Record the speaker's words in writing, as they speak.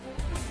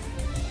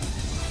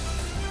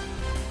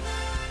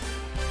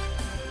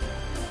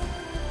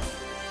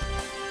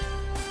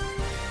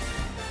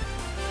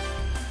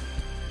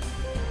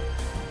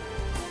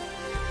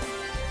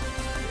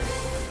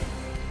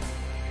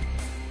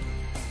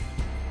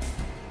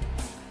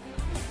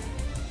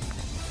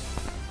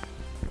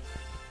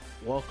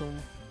Welcome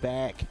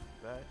back.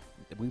 Back.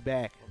 We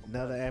back. Welcome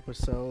Another back.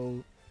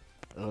 episode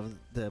of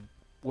the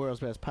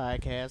world's best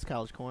podcast,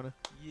 College Corner,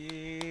 Yeah.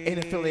 in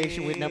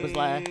affiliation with Numbers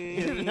Live.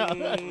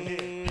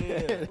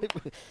 Yeah.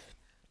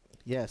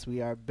 Yes,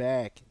 we are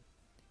back.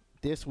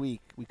 This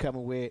week we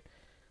coming with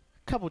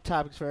a couple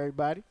topics for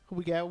everybody. Who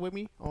we got with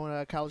me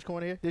on College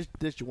Corner here?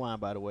 This Juwan,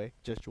 by the way,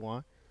 just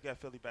Juwan. You got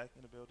Philly back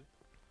in the building.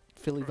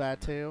 Philly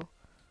Vitel,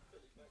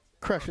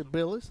 Crusher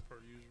Billis. Per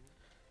usual.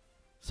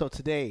 So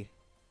today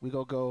we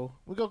gonna go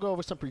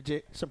over some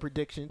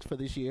predictions for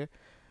this year.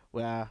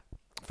 Well,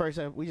 first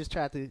we just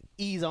tried to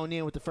ease on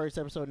in with the first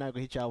episode. Now we're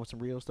gonna hit y'all with some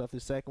real stuff.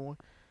 This second one.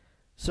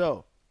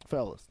 So,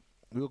 fellas,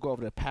 we'll go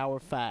over the Power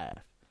Five.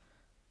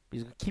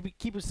 We're gonna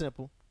keep it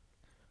simple.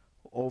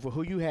 Over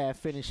who you have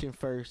finishing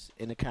first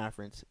in the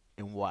conference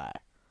and why.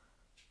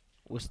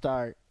 We'll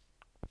start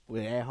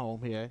with at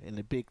home here in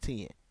the Big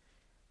Ten.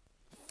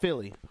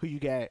 Philly, who you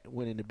got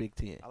winning the Big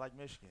Ten? I like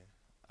Michigan.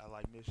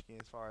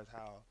 As far as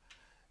how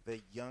the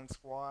young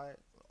squad,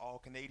 all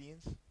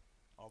Canadians,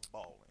 are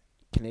balling.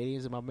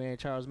 Canadians and my man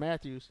Charles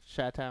Matthews,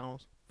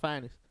 Chi-Town's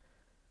finest.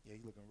 Yeah,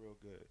 he's looking real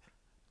good.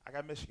 I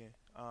got Michigan.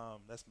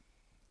 That's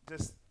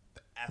just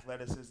the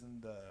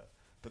athleticism,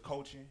 the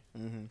coaching.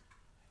 Mm-hmm.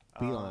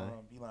 Beeline.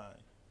 Beeline.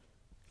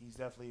 He's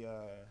definitely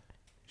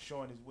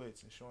showing his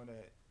wits and showing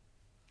that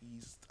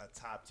he's a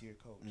top tier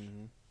coach.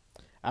 Mm-hmm.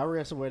 I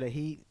read somewhere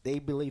that they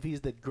believe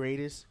he's the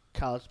greatest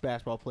college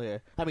basketball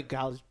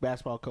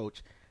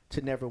coach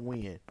to never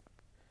win,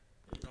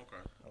 Okay.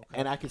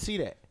 and I can see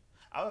that.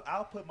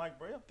 I'll put Mike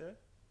Bray up there.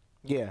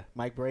 Yeah,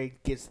 Mike Bray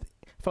gets.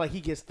 I feel like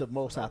he gets the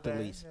most Not out the bad.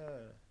 least Yeah.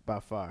 by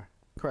far.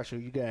 Crusher,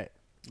 you got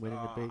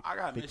winning the big. I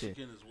got Big Ten.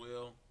 Michigan as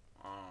well.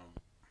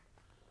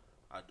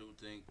 I do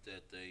think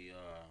that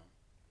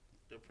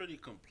they're a pretty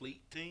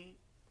complete team.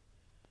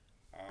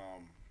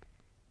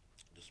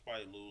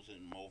 Despite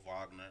losing Mo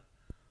Wagner,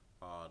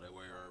 they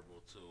were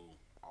able to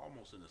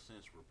almost, in a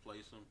sense,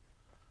 replace him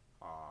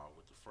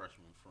with the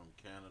freshman from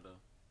Canada.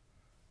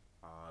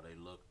 They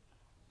looked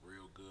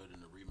real good in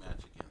the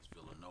rematch against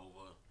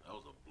Villanova. That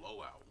was a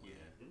blowout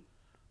win.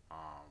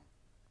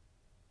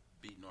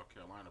 Beat North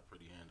Carolina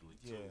pretty handily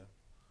too.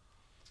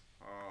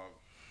 Yeah.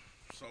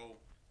 So,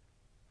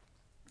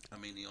 I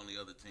mean, the only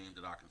other team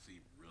that I can see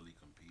really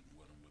competing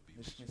with them would be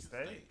Michigan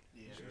Michigan State.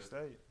 Yeah. Michigan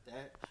State.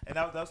 That, And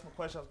that's my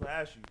question I was going to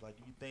ask you. Like,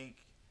 do you think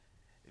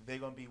they're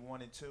going to be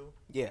 1 and 2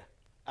 yeah,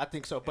 I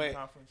think so. in the But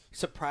conference?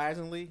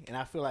 surprisingly, and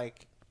I feel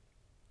like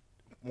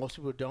most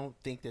people don't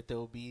think that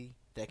they'll be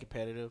that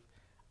competitive.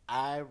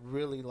 I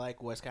really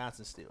like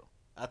Wisconsin still.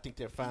 I think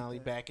they're finally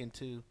Ethan. back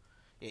into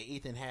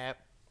Ethan Happ.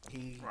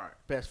 He Right.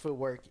 best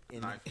footwork in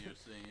Ninth year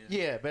senior.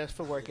 yeah, best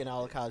footwork in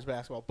all of college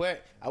basketball.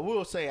 But I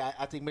will say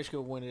I think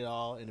Michigan will win it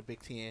all in the Big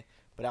Ten.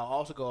 But I'll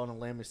also go on a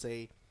limb and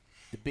say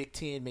the Big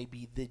Ten may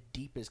be the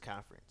deepest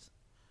conference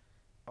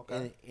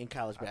Okay. in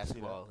college I can see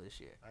basketball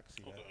this year. I can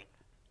see Okay.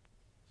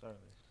 that.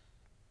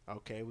 Certainly.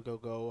 Okay, we're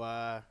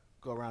gonna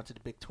go around to the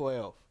Big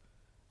 12.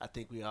 I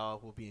think we all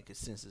will be in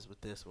consensus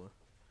with this one.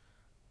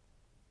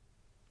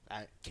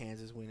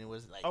 Kansas winning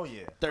was like Oh,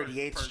 yeah.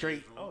 38 Per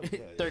straight, usual. Oh, yeah,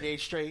 yeah. 38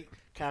 straight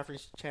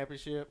conference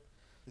championship.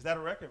 Is that a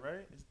record,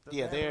 right?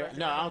 Yeah, they're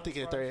no, I don't think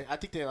they're 30. I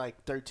think they're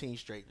like 13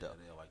 straight Yeah, though.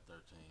 they're like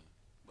 13.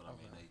 But, I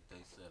mean, Okay. they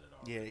set it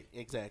all. Yeah,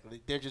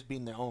 exactly. They're just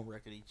beating their own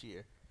record each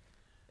year.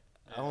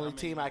 The Yeah, only I mean,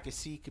 team I could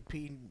see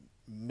competing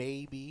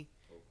maybe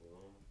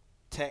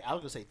I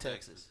was gonna say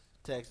Texas.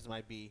 Texas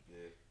might be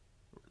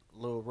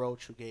Lil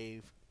Roach, who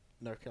gave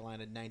North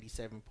Carolina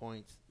 97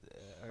 points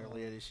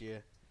earlier this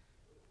year.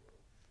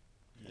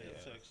 Yeah, Yeah.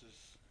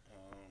 Texas.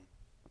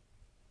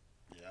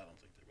 Yeah, I don't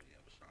think they really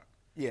have a shot.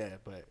 Yeah,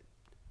 but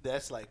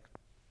that's like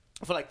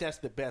I feel like that's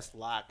the best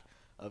lock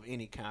of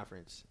any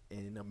conference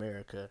in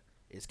America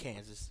is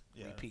Kansas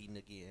Yeah. repeating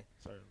again.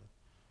 Certainly.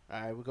 All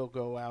right, we're gonna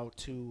go out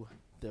to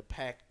the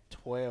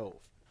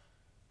Pac-12.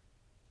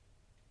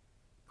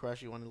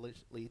 Crush, you want to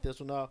lead this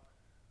one off?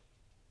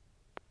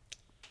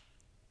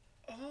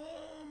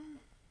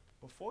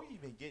 Before you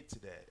even get to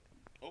that,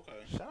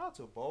 Okay. shout out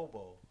to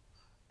Bobo.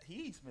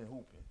 He's been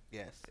hooping.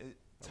 Yes.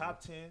 Top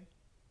 10,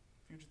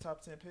 future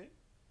top 10 pick.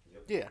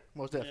 Yeah,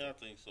 most definitely. Yeah, I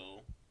think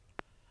so.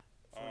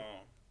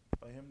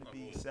 For him to Oh, be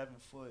go ahead. 7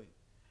 foot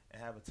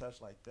and have a touch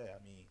like that,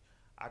 I mean,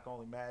 I can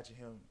only imagine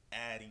him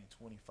adding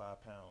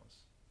 25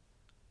 pounds.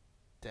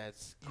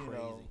 That's You crazy.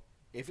 know.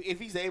 If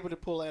he's able to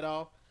pull that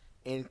off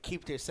and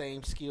keep their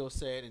same skill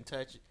set and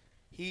touch,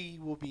 he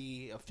will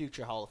be a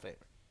future Hall of Famer.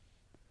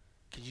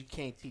 Because you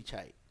can't teach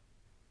height.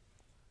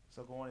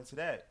 So going into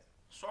that,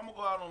 So I'm going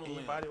to go out on a limb.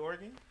 anybody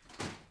Oregon?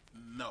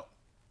 No.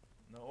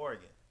 No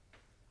Oregon.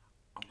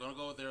 I'm going to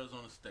go with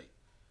Arizona State.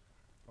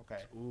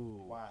 Okay.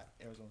 Ooh. Why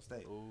Arizona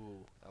State?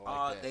 Ooh, I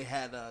like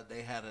that.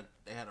 They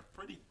had a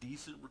pretty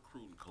decent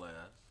recruiting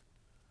class.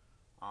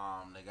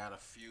 They got a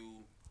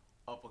few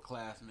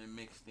upperclassmen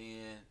mixed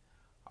in.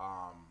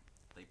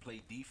 They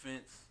play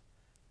defense,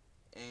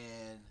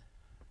 and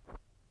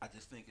I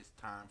just think it's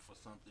time for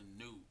something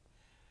new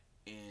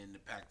in the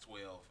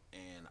Pac-12,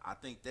 and I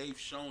think they've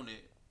shown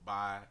it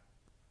by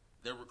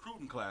their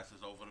recruiting classes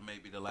over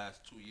maybe the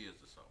last 2 years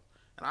or so.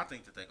 and I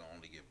think that they're gonna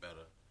only get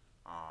better.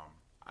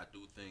 I do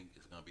think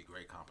it's gonna be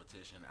great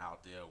competition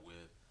out there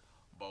with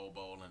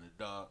Bobo and the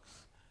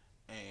Ducks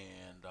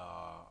and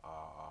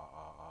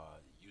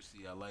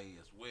UCLA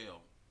as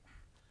well.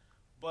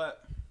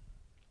 But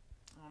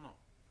I don't know.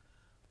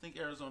 I think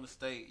Arizona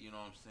State, you know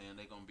what I'm saying,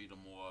 they're gonna be the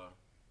more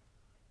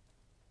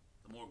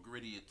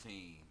grittier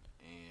team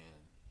and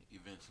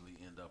eventually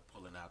end up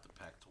pulling out the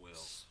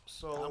Pac-12.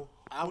 So,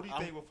 who do you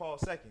think will fall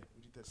second?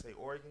 Would you say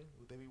Oregon?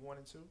 Would they be 1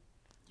 and 2?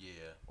 Yeah.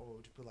 Or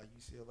would you put like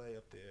UCLA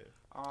up there?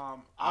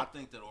 I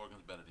think that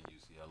Oregon's better than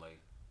UCLA.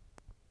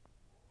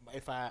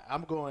 If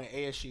I'm going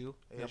ASU,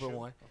 number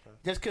one,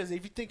 just because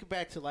if you think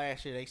back to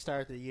last year, they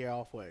started the year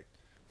off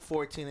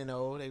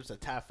 14-0. They was a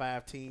top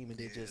 5 team, and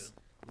they just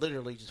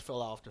literally just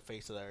fell off the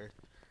face of the earth.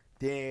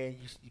 Then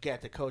you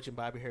got the coach in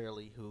Bobby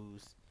Hurley,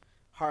 who's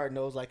hard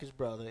nosed like his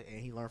brother, and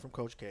he learned from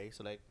Coach K,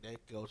 so that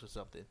goes with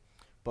something.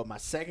 But my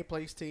second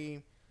place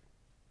team,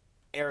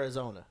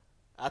 Arizona.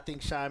 I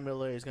think Sean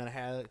Miller is going to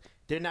have.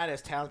 They're not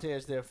as talented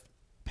as their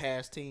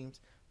past teams,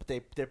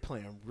 but they're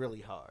playing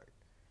really hard,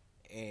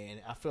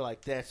 and I feel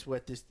like that's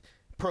what this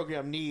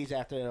program needs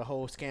after the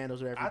whole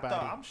scandals with everybody.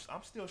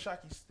 I'm still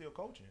shocked he's still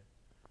coaching.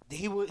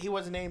 He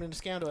wasn't named in the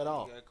scandal at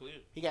all.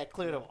 He got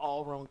cleared of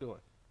all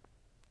wrongdoing.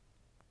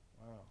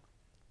 Wow.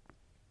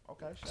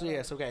 Okay.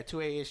 So we got 2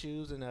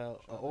 ASUs and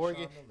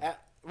Oregon.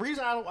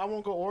 Reason I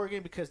won't go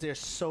Oregon because they're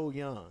so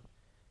young,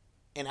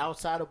 and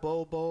outside of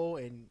Bobo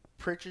and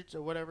Pritchard's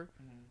or whatever,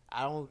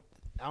 I don't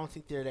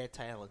think they're that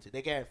talented.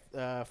 They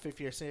got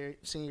fifth-year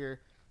senior,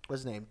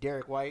 what's his name,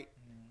 Derek White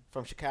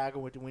from Chicago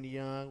with the Winnie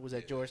Young, was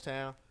at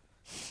Georgetown.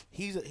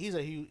 He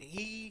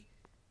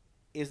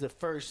is the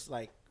first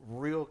like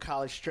real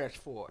college stretch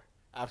 4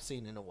 I've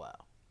seen in a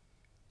while.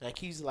 Like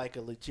he's like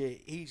a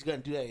legit. He's gonna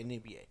do that in the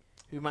NBA.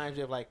 He reminds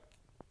me of like,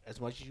 as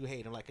much as you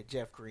hate him, like a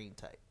Jeff Green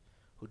type,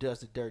 who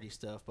does the dirty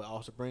stuff but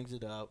also brings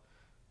it up.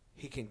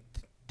 He can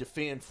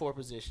defend 4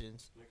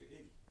 positions. Like an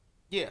Iggy.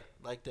 Yeah,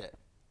 like that.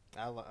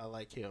 I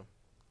like him.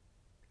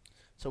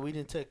 So we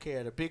didn't take care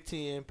of the Big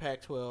 10,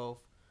 Pac-12,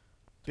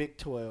 Big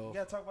 12. You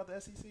gotta talk about the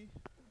SEC.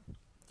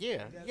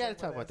 Yeah, you gotta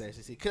talk about the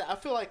SEC because I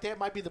feel like that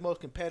might be the most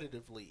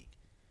competitive league.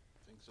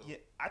 I think so. Yeah,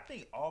 I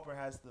think Auburn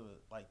has the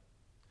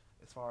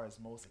as far as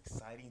most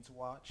exciting to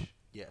watch.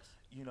 Yes,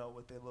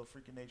 with their little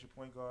freaking nature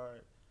point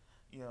guard,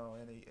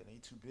 and they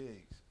 2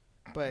 bigs.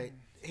 but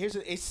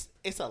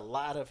it's a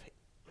lot of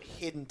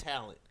hidden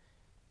talent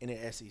in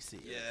the SEC.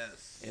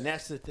 Yes. And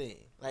that's the thing.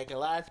 Like a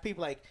lot of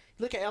people, like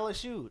look at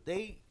LSU.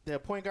 The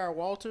point guard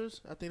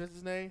Walters, I think that's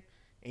his name,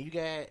 and you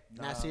got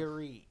Nasir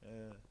Reed.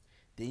 Yeah.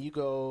 Then you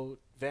go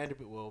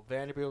Vanderbilt. Well,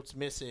 Vanderbilt's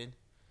missing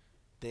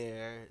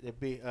their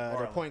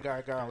point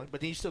guard Garland,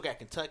 but then you still got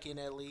Kentucky in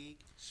that league.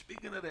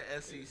 Speaking of the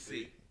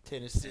SEC,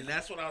 Tennessee, and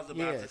that's what I was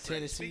about to say.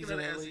 Tennessee's Speaking of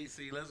in that the league.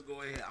 SEC, let's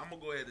go ahead. I'm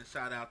gonna go ahead and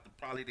shout out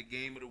probably the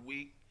game of the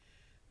week.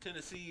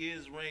 Tennessee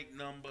is ranked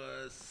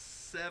number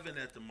 7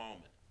 at the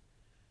moment.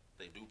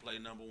 They do play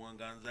number 1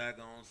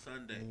 Gonzaga on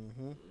Sunday.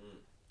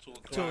 2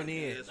 o'clock. Tune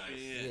in.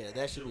 ESPN. Yeah,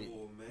 that should be.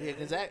 Cool, man. Yeah,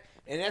 Gonzaga,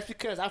 and that's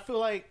because I feel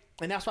like,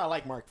 and that's why I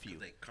like Mark Few.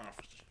 They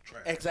conference is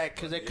trash. Exactly,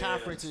 because their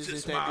conference is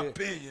Just that my good.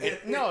 opinion.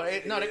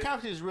 No, the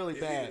conference is really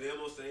It's bad. either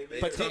them or St. They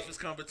But toughest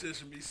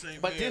competition be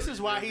St. But this Mary's,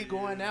 is why baby. he's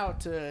going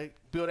out to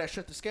build that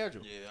strength of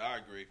schedule. Yeah, I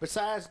agree.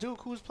 Besides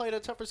Duke, who's played a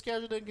tougher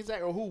schedule than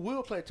Gonzaga, or who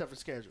will play a tougher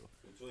schedule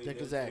Between than them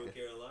Gonzaga? two and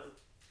Carolina.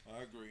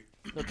 I agree.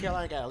 No,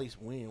 Carolina got to at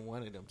least win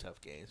one of them tough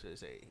games, so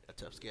it's a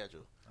tough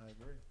schedule. I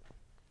agree.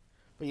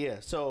 But yeah,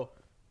 so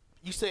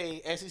you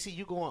say SEC,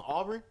 you going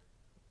Auburn?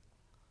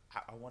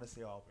 I want to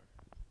say Auburn.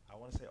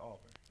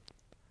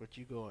 What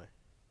you going?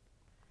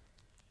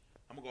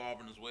 I'm gonna go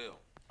Auburn as well.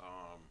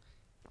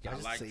 Y'all I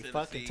just like say Tennessee.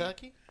 fuck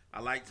Kentucky?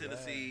 I like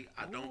Tennessee.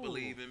 Yeah. I don't Ooh.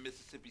 believe in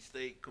Mississippi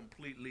State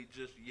completely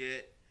just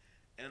yet.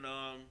 And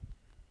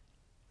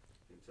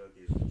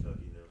Kentucky is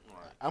Kentucky now.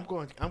 all right.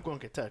 I'm going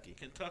Kentucky.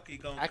 Kentucky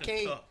going I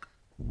can't- Kentucky.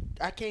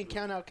 I can't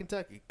count out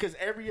Kentucky because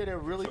every year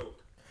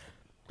Choke.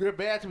 they're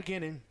bad at the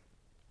beginning,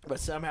 but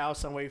somehow,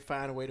 some way,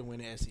 find a way to win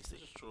the SEC.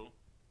 This is true.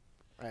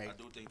 Right? I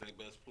do think their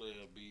best player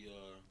will be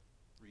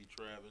Reed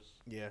Travis.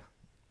 Yeah.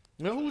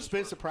 You know who's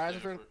been Transfer from surprising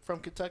Stanford. from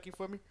Kentucky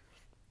for me?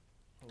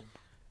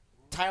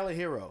 Tyler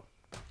Hero.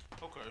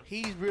 Okay.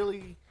 He's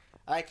really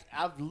like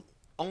I've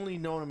only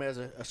known him as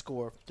a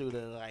scorer through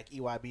the like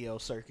EYBL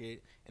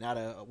circuit and out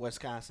of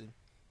Wisconsin.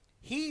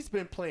 He's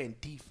been playing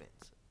defense.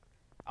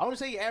 I want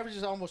to say he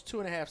averages almost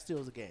 2.5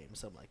 steals a game, or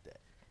something like that,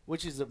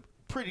 which is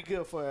pretty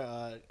good for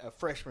a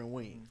freshman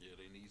wing. Yeah,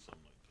 they need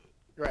something like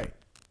that.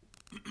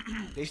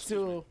 Right. They're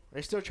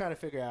still trying to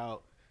figure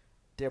out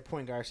their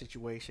point guard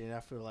situation. I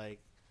feel like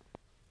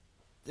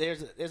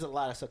there's a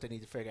lot of stuff they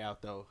need to figure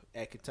out though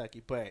at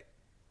Kentucky, but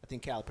I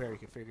think Calipari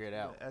can figure it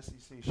out. The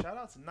SEC. Shout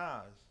out to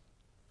Nas,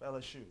 for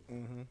LSU.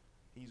 Mm-hmm.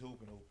 He's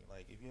hooping.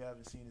 Like if you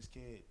haven't seen this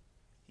kid,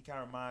 he kind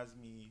of reminds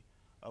me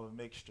of a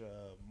mixture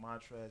of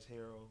Montrezl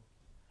Harrell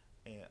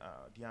and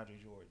DeAndre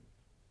Jordan.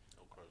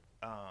 Okay.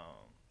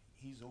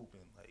 He's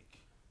hooping. Like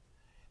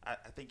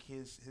I think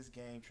his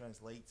game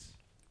translates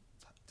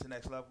to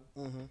next level.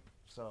 Mm-hmm.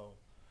 So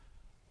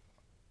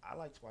I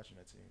liked watching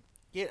that team.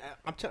 Yeah,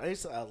 I'm telling you,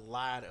 it's a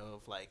lot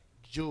of like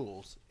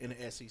jewels in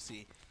the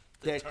SEC.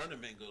 The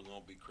tournament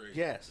gonna be crazy.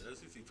 Yes. The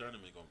SEC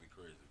tournament gonna be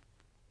crazy.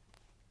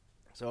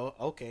 So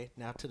okay,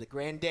 now to the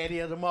granddaddy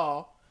of them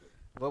all,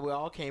 what we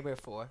all came here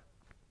for.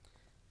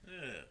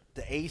 Yeah.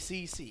 The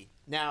ACC.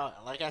 Now,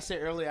 like I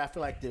said earlier, I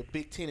feel like the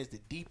Big Ten is the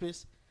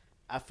deepest.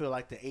 I feel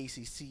like the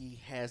ACC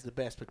has the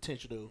best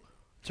potential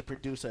to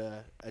produce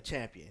a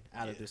champion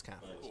out of this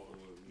conference.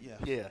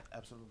 Yeah.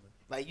 Absolutely.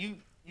 Like you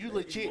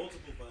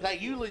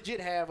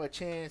legit have a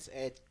chance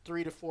at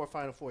 3 to 4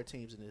 Final Four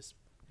teams in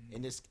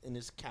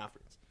this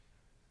conference.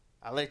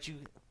 I'll let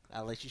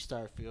you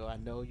start, Phil. I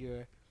know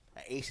you're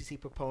an ACC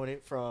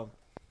proponent from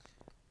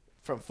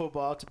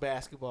football to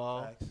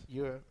basketball. Facts.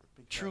 You're a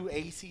Big true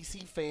facts.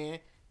 ACC fan.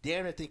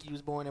 Damn, I think you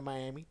was born in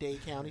Miami,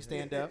 Dade County.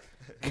 Stand up.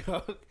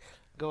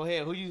 Go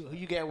ahead. Who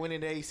you got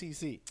winning the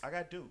ACC? I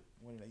got Duke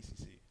winning the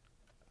ACC.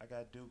 I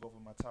got Duke over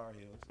my Tar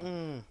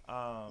Heels.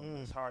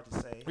 It's hard to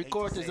say.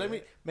 Record this.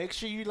 Make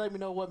sure you let me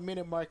know what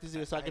minute mark this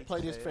is so I can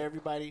play this for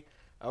everybody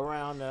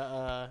around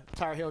the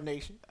Tar Heel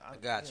Nation. I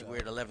got you. We're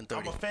at 11:30.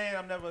 I'm a fan.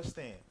 I'm never a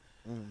stan.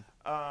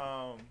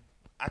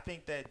 I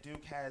think that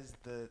Duke has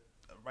the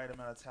right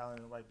amount of talent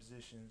in the right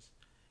positions,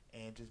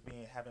 and just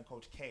having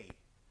Coach K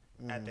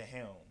at the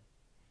helm.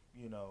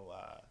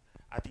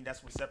 I think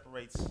that's what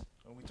separates.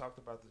 When we talked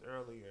about this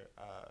earlier,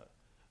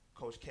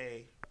 Coach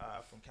K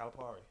from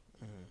Calipari,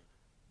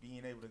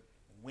 being able to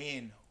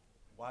win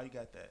while you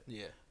got that.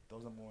 Yeah.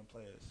 Those number one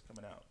players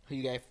coming out. Who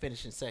you got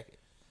finishing second?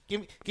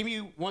 Give me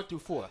 1 through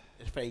 4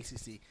 for ACC.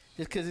 Just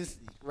because it's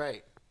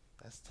right.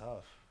 That's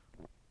tough.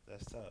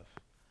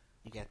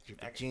 You got your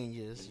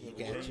Virginias. You got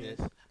your. Virginias.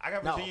 I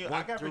got No, Virginia.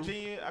 one I got through-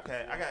 Virginia.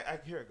 Okay,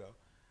 here we go.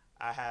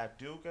 I have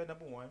Duke at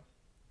number 1,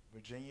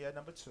 Virginia at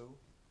number 2.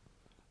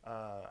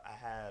 I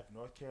have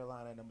North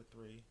Carolina at number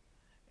 3,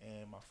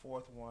 and my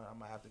 4th one I'm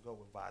gonna have to go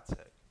with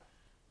Vatech.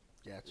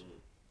 Gotcha.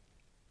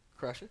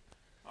 Crusher.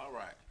 All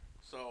right.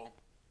 So,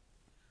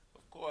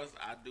 of course,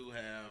 I do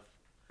have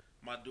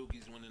my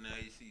Dukies winning the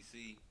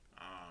ACC.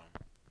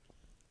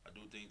 I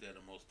do think they're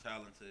the most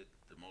talented,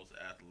 the most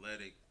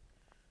athletic,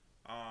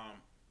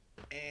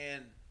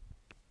 and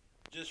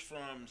just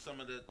from some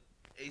of the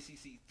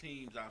ACC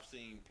teams I've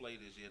seen play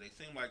this year, they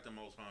seem like the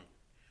most hungry.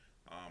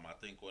 I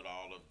think with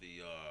all of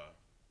the,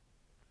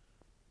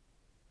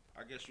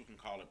 I guess you can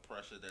call it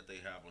pressure that they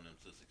have on them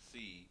to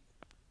succeed,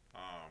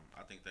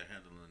 I think they're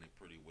handling it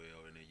pretty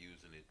well and they're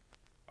using it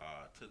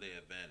to their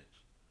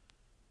advantage.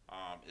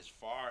 As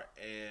far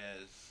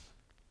as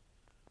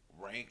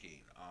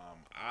ranking,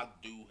 I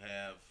do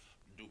have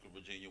Duke and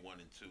Virginia 1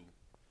 and 2.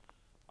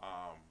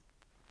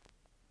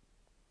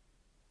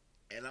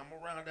 And I'm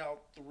gonna round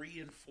out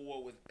 3 and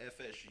 4 with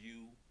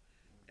FSU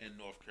and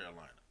North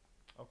Carolina.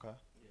 Okay.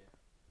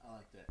 I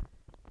like that.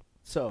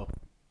 So,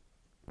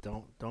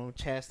 don't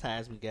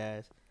chastise me,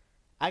 guys.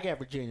 I got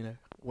Virginia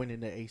winning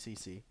the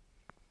ACC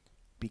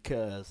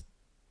because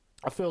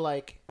I feel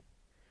like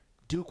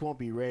Duke won't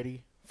be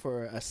ready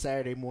for a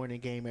Saturday morning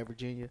game at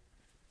Virginia,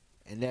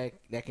 and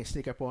that can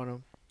sneak up on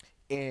them.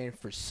 And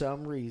for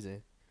some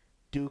reason,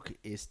 Duke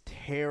is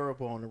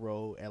terrible on the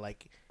road at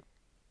like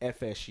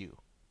FSU.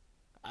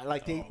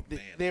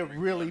 They're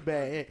really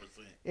bad. 100%.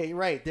 Yeah,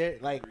 right.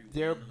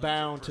 They're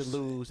bound to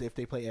lose if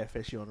they play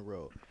FSU on the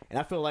road. And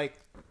I feel like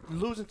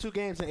losing 2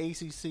 games in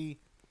ACC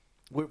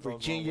with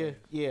Virginia,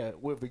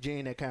 with Virginia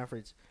in that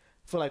conference,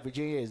 I feel like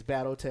Virginia is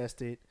battle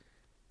tested,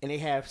 and they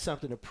have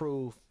something to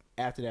prove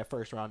after that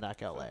first round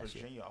knockout last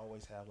year. Virginia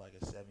always have like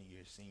a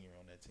 7-year senior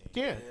on that team.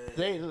 Yeah,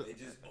 they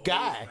just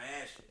guy,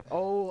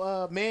 always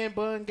smash it. man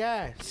bun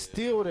guy,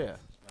 still there,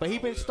 but he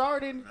been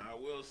starting. Now, I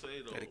will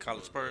say though, They call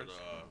it Spurs.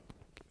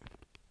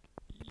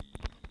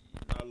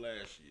 Not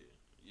last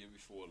year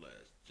before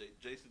last.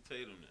 Jason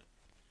Tatum.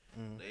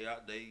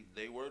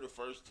 They were the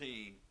first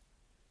team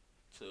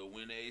to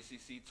win the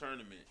ACC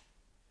tournament,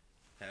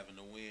 having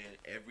to win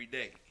every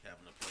day,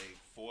 having to play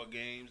 4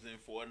 games in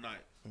 4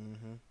 nights.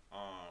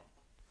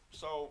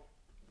 So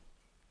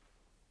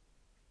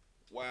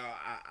while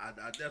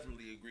I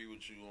definitely agree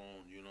with you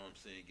on, you know what I'm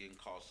saying, getting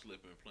caught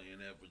slipping, playing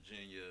at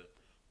Virginia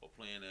or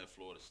playing at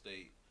Florida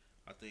State,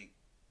 I think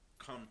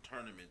come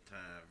tournament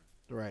time,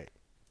 Right.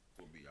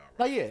 will be all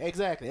Oh right. yeah,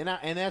 exactly, and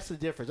that's the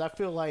difference. I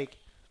feel like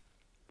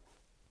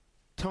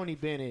Tony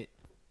Bennett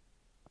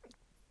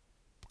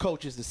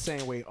coaches the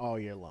same way all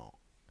year long,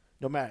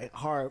 no matter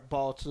hard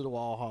ball to the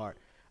wall hard.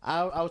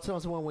 I was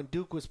telling someone when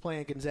Duke was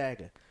playing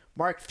Gonzaga,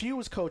 Mark Few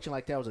was coaching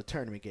like that was a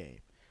tournament game.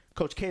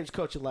 Coach K was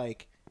coaching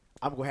like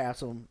I'm gonna have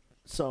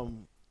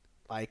some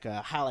like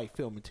highlight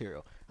film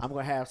material. I'm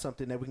gonna have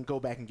something that we can go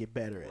back and get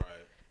better at.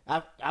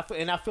 Right.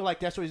 I feel like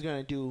that's what he's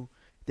gonna do.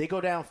 They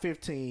go down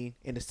 15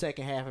 in the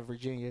second half of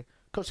Virginia.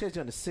 Coach K's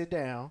going to sit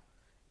down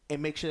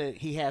and make sure that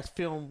he has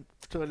film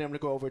for them to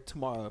go over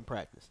tomorrow in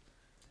practice.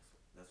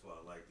 That's why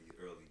I like these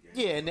early games.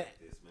 Yeah, and like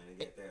this, man.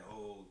 They got that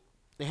whole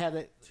They have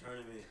that.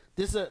 tournament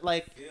This is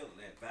like feeling,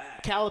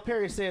 that vibe.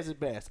 Calipari says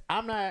it best.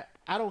 I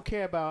don't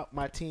care about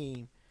my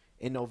team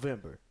in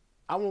November.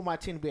 I want my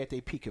team to be at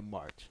their peak in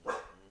March.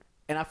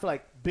 And I feel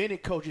like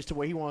Bennett coaches to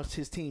where he wants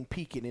his team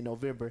peaking in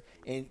November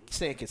and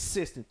staying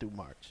consistent through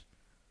March.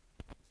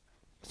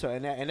 So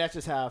and that's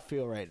just how I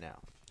feel right now.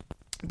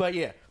 But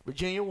yeah,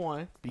 Virginia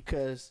won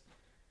because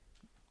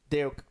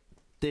they're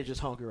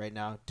just hungry right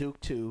now. Duke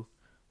 2,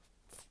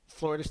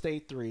 Florida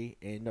State 3,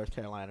 and North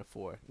Carolina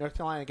 4. North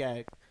Carolina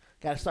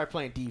got to start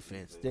playing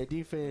defense. Their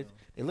defense,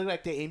 they look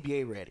like they're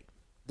NBA ready.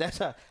 That's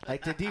how,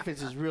 like, their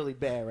defense is really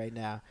bad right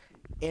now,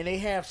 and they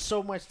have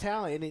so much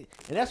talent. And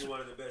that's one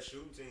of the best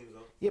shooting teams,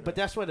 though. Yeah, but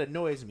that's what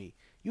annoys me.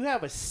 You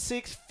have a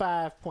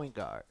 6'5" point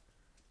guard.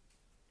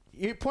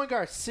 Your point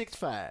guard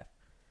 6'5".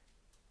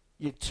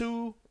 You're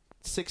 2,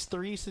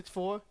 6'3",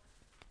 6'4".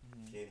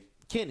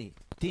 Kenny.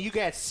 Then you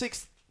got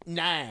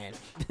 6'9"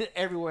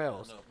 everywhere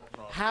else.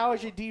 How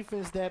is your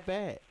defense that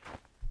bad?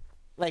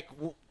 Like,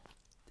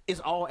 it's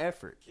all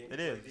effort. It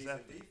is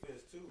exactly.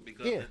 Defense too.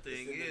 Because Yeah. the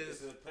thing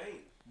It's is, in the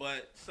paint.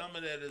 but some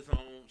of that is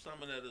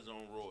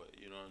on Roy.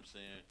 You know what I'm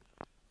saying?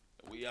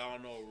 We all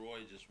know Roy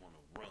just want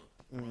to run.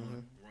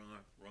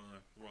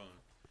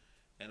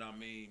 And I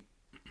mean,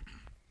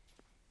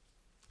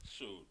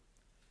 shoot,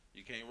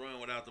 you can't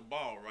run without the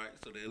ball, right?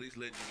 So they at least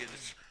let you get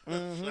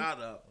the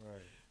shot up.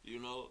 Right. You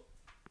know?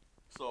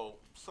 So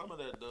some of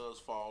that does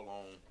fall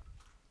on,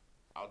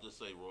 I'll just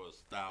say, Roy's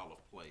style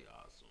of play,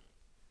 I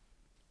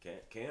assume.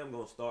 Cam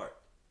gonna start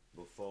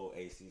before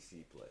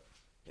ACC play,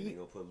 and they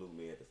gonna put Luke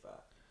May at the 5.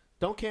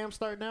 Don't Cam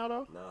start now,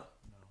 though? Nah,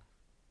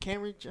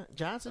 Cameron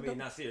Johnson? I mean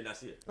don't?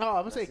 Nasir. Oh, I'm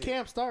going to say Nasir.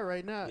 Cam start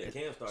right now. Yeah,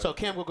 Cam start. So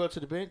Cam will go to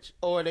the bench,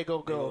 or they go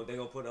They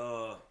gonna put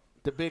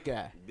the big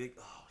guy. big.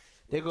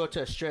 They go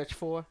to a stretch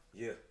 4.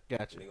 Yeah.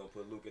 Gotcha. And they gonna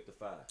put Luke at the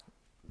 5.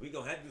 We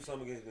gonna have to do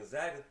something against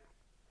Gonzaga.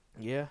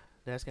 Yeah,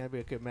 that's going to be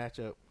a good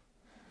matchup.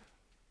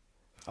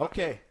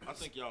 Okay. I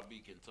think y'all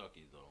beat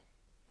Kentucky, though.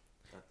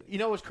 You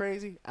know what's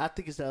crazy? I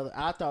think it's the other.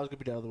 I thought it was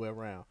gonna be the other way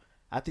around.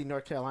 I think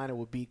North Carolina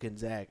would beat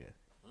Gonzaga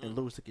and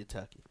lose to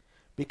Kentucky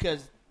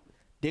because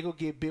they're gonna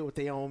get bit with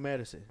their own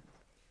medicine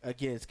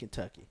against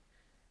Kentucky.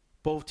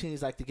 Both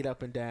teams like to get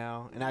up and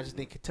down, and I just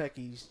think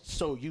Kentucky's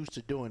so used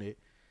to doing it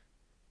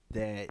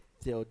that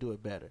they'll do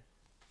it better.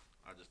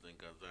 I just think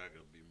Gonzaga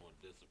will be more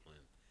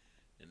disciplined,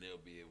 and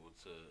they'll be able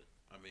to.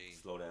 I mean,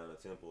 Slow down the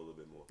tempo a little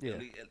bit more. Yeah.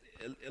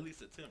 at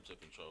least attempt to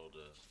control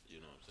the,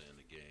 you know what I'm saying,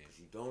 the game.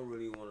 You don't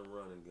really want to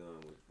run and gun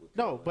with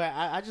No, Carolina. but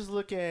I just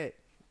look at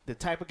the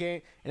type of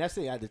game, and that's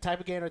the type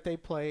of game that they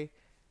play,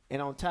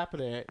 and on top of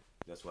that,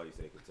 That's why you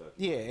say Kentucky.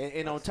 yeah,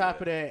 and I on see top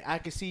of that, I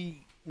can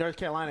see North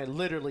Carolina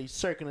literally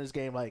circling this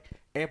game like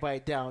everybody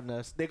down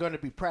us. They're going to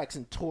be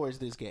practicing towards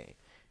this game.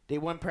 They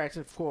weren't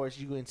practicing towards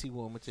UNC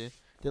Wilmington.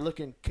 They're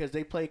looking because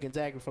they play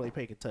Gonzaga before they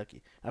play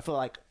Kentucky. I feel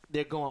like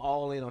they're going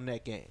all in on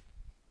that game.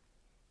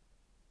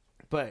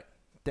 But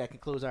that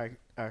concludes our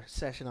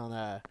session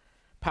on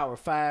Power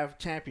 5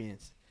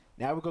 champions.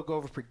 Now we're going to go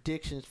over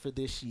predictions for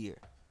this year.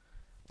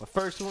 The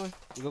first one,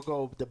 we're going to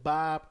go with the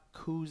Bob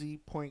Cousy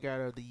Point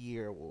Guard of the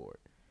Year award.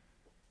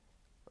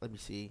 Let me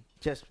see.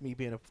 Just me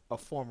being a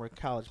former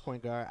college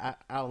point guard,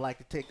 I would like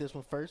to take this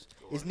one first.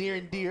 It's near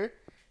and dear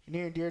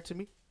to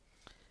me.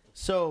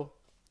 So,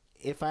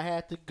 if I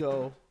had to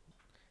go,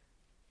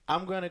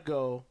 I'm going to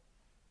go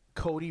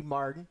Cody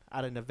Martin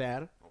out of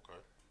Nevada.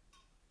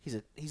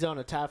 Okay. He's on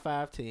a top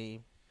 5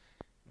 team.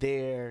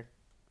 They're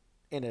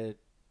in a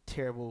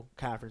terrible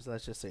conference.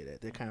 Let's just say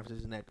that their conference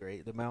isn't that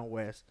great. The Mountain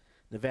West.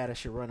 Nevada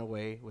should run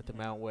away with the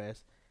Mountain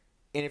West.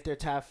 And if they're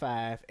top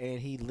 5 and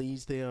he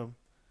leads them,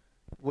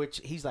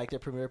 which he's like their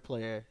premier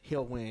player,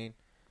 he'll win.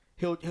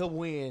 He'll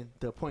win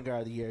the point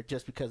guard of the year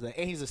just because of that.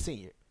 And he's a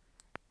senior,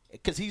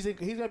 because he's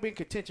gonna be in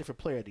contention for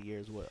player of the year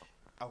as well.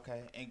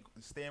 Okay, and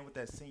staying with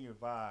that senior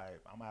vibe,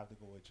 I'm gonna have to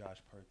go with Josh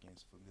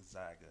Perkins from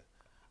Gonzaga.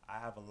 I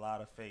have a lot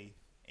of faith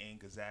in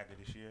Gonzaga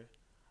this year.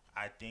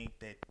 I think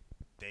that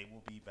they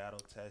will be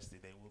battle tested.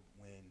 They will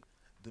win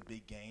the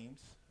big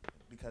games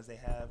because they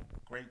have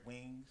great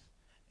wings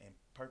and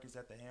Perkins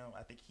at the helm.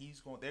 I think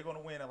they're going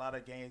to win a lot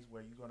of games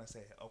where you're going to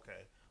say,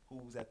 okay,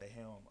 who's at the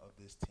helm of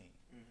this team?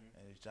 Mm-hmm.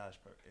 And it's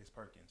it's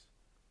Perkins,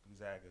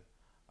 Gonzaga,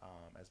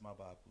 as my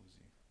Bob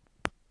Cousy.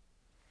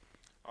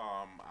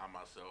 I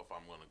myself,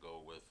 I'm going to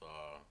go with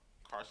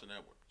Carson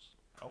Edwards.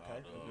 Okay,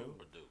 out of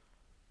Purdue.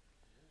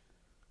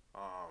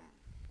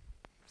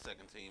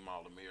 Second team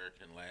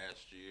All-American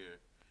last year.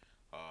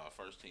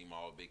 First team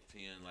All-Big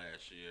Ten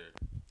last year.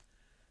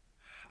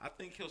 I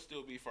think he'll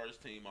still be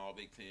first team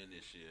All-Big Ten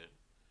this year.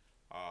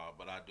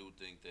 But I do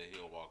think that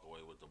he'll walk away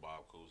with the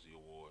Bob Cousy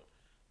Award.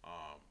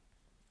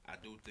 I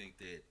do think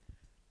that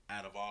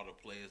out of all the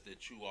players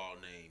that you all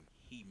named,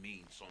 he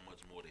means so much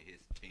more to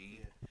his team.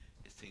 Yeah.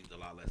 His team's a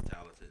lot less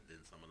talented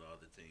than some of the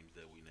other teams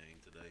that we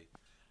named today.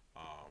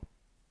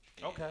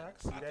 Okay, I can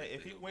see that.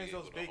 If he wins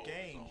those big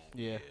games,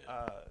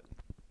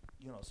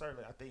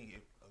 certainly I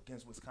think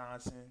against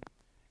Wisconsin,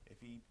 if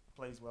he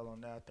plays well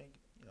on that, I think,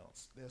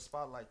 they'll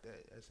spotlight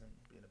that as him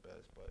being the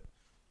best. But,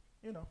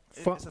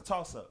 it's a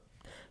toss-up.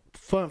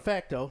 Fun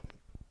fact, though,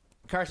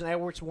 Carson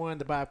Edwards won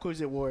the Bob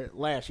Cousy Award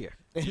last year.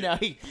 And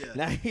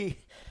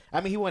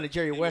he won the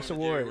Jerry West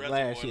Award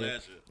last year.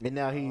 And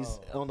now he's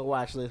on the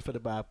watch list for the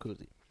Bob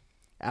Cousy.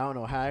 I don't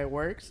know how it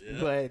works, Yeah.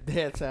 but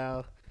that's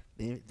how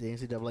the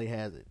NCAA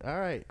has it. All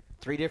right,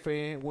 3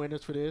 different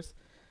winners for this.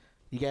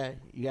 You got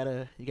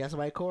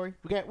somebody, Corey?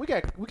 We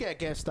got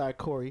guest star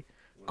Corey.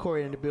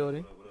 Corey in the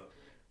building. What up?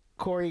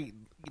 Corey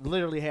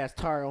literally has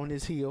tar on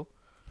his heel.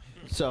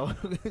 So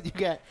you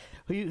got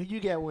who you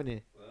got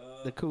winning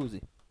the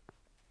koozie?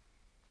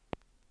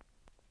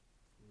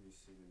 Let me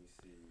see.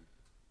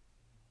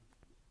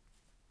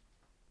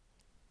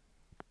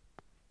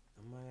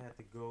 I might have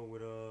to go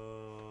with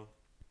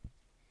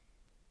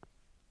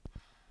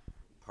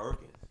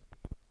Perkins.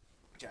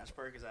 Josh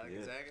Perkins out of Yeah,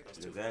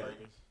 Gonzaga.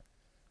 exactly.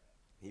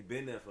 He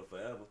been there for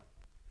forever.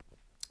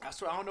 I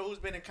swear I don't know who's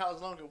been in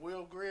college longer,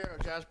 Will Greer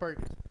or Josh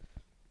Perkins.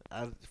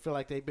 I feel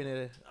like they've been at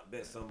a. I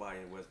bet somebody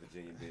in West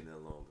Virginia been there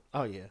longer.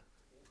 Oh yeah.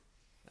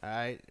 All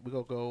right, we're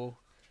gonna go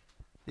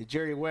the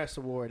Jerry West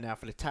Award now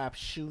for the top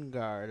shooting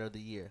guard of the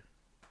year.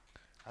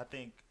 I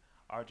think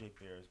R.J.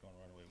 Barrett is going to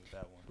run away with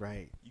that one.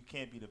 Right. You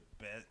can't be the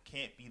best.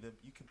 You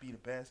can be the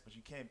best, but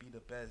you can't be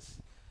the best.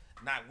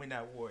 Not win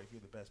that award if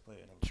you're the best player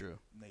in the True.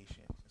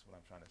 nation. That's what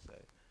I'm trying to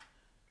say.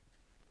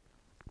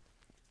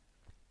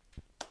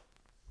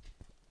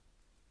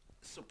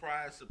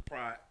 Surprise,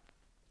 surprise.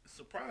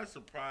 Surprise,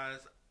 surprise.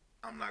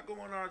 I'm not going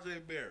R.J.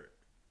 Barrett.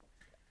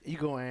 You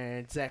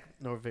going Zach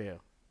Norvell?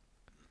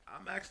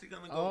 I'm actually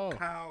going to go Oh.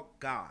 Kyle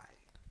Guy.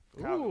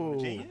 Kyle, Ooh.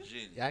 Virginia?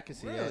 Virginia. Yeah, I can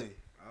see Really?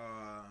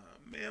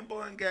 Man,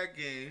 boy, ain't got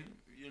game,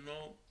 you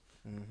know.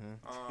 that.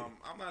 Mm-hmm.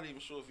 I'm not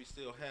even sure if he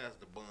still has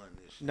the bun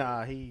this year.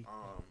 Nah, he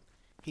Um,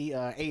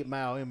 8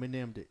 Mile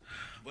Eminem'd it.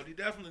 but he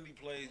definitely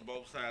plays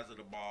both sides of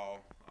the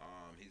ball.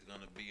 He's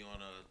going to be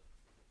on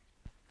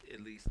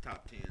at least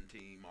top 10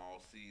 team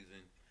all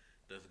season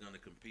that's going to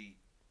compete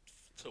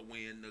to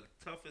win the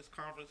toughest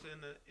conference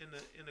in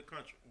the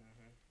country.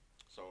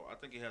 So I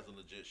think he has a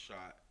legit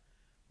shot.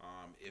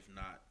 If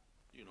not,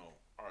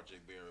 R.J.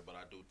 Barrett, but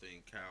I do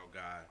think Kyle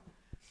Guy,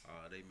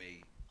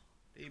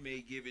 they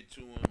may give it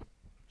to him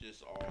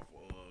just off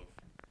of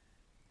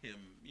him,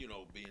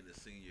 being a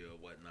senior or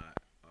whatnot.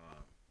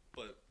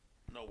 But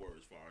no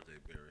worries for R.J.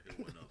 Barrett.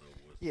 He'll win other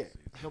awards. Yeah, this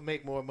season. he'll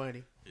make more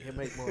money. Yeah. He'll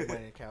make more money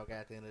than Cal got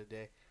at the end of the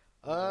day.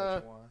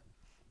 What you want?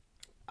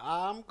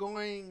 I'm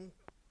going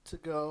to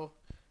go.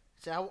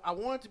 See, I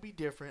wanted to be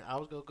different. I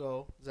was gonna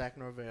go Zach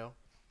Norvell.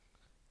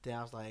 Then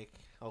I was like,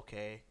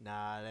 okay,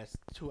 nah, that's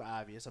too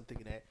obvious. I'm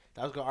thinking that.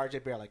 I was going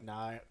RJ Barrett. Like,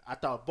 nah, I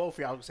thought both of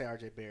y'all was gonna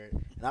say RJ Barrett,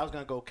 and I was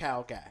gonna go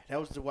Kyle Guy. That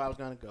was the way I was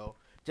gonna go,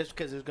 just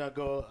because it was gonna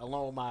go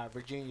along with my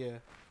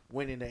Virginia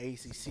winning the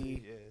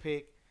ACC Yeah.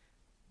 pick.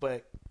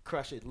 But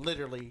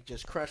literally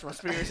just crushed my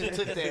spirits and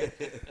took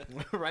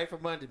that right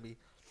from under me.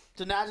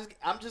 So now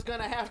I'm just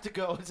gonna have to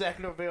go Zach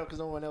Norvell because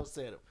no one else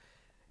said him.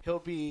 He'll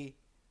be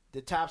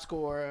the top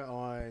scorer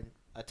on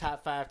a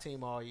top 5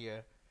 team all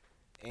year,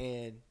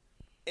 and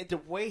the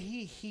way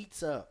he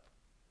heats up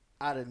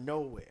out of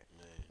nowhere,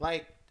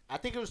 like I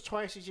think it was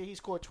twice this year he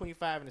scored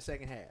 25 in the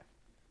second half.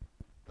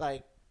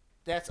 Like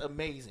that's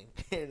amazing.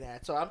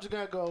 So I'm just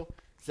gonna go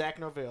Zach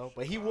Norvell,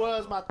 but he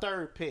was my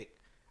third pick.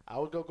 I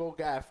would go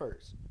Guy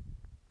first,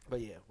 but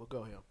yeah, we'll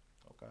go him.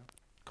 Okay.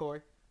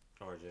 Corey,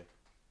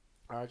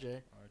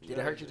 RJ. Did it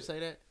hurt you to say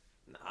that?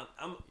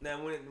 I'm now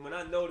when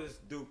I notice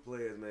Duke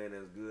players, man,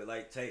 that's good.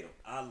 Like Tatum,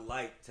 I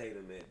like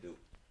Tatum at Duke.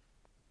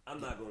 I'm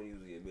not gonna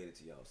usually admit it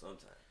to y'all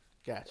sometimes,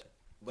 Gotcha.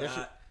 but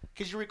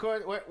Could you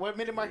record what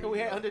minute marker we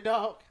had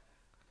underdog?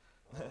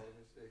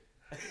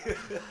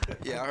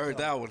 Yeah, I heard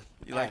that one.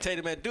 You like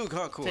Tatum at Duke,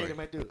 huh, Corey? Tatum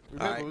at Duke.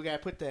 Remember, right. we gotta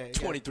put that.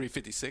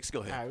 23-56. Go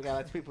All right, ahead. we gotta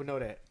let the people know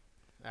that.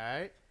 All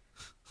right.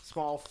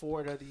 Small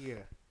forward of the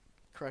year.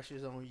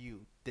 Crushes on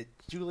you. The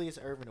Julius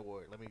Erving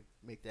Award. Let me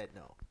make that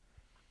known.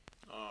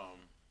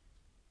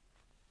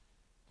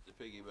 To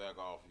piggyback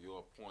off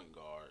your point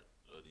guard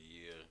of the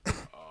year,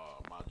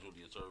 my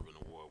Julius Erving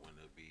Award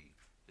winner would be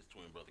his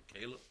twin brother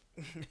Caleb.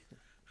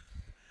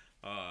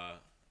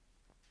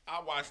 I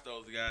watched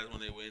those guys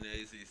when they were in the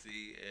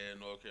ACC and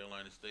North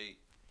Carolina State,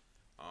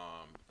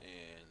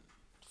 and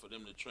for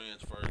them to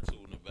transfer to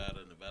Nevada,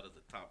 Nevada's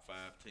a top 5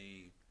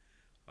 team.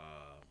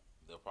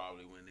 They'll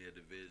probably win their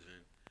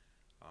division,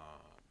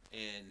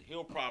 and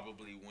he'll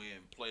probably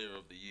win Player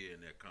of the Year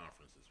in that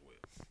conference as well.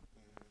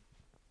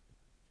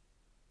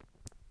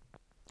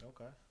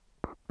 Okay.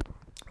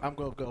 I'm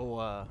gonna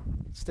go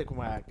stick with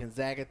my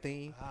Gonzaga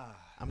theme. Ah,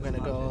 I'm gonna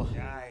go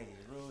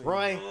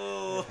Roy.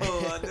 oh,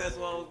 that's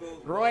what I was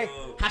going. Roy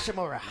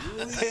Hashimura.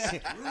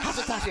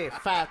 Hasatashi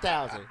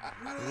 5,000.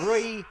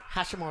 Roy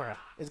Hashimura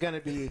is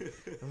gonna be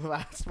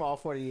my small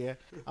for the year.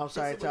 I'm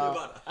sorry to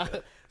all.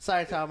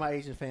 Sorry to all my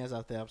Asian fans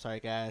out there. I'm sorry,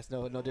 guys.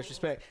 No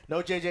disrespect.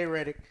 No JJ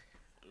Redick.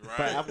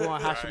 But I'm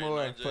going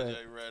Hashimura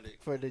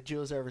for the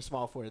Julius Erving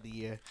small forward of the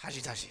year.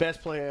 Hashitashi.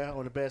 Best player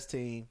on the best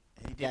team.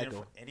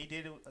 And he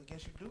did it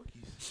against your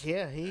Dookies.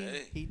 Yeah,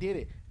 he did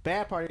it.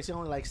 Bad part is he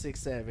only like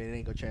 6'7". It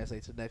ain't gonna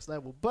translate to the next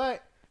level.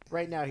 But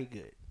right now he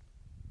good.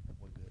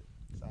 We're good.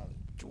 Solid.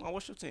 Juwan,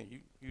 what's your team?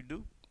 You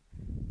do?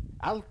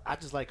 I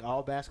just like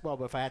all basketball.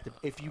 But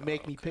if you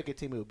make me pick a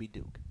team, it would be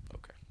Duke.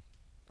 Okay.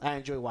 I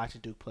enjoy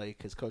watching Duke play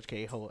because Coach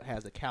K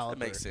has a caliber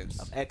makes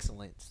sense. of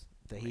excellence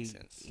that Makes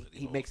sense.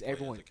 he makes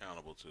everyone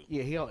accountable to.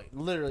 Yeah, he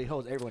literally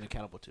holds everyone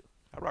accountable to.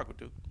 I rock with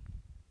Duke.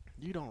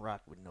 You don't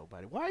rock with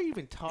nobody. Why are you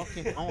even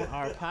talking on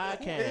our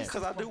podcast?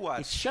 Because I do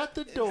watch. Shut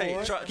the door. Hey,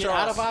 Get Charles,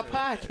 out of our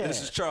podcast.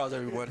 This is Charles,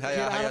 everyone. How Get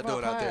y'all, out how y'all of our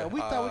doing out there? podcast. We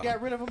thought we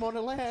got rid of him on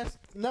the last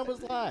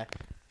numbers lie.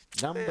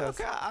 Numbers. Yeah,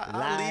 okay,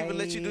 I'll leave and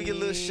let you do your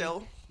little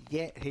show.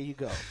 Yeah, here you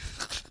go.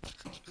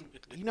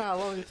 You know how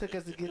long it took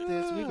us to get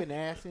this? We've been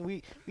asking.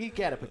 We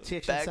got a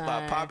petition Backed by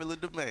signed. popular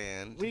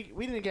demand. We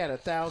didn't get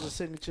 1,000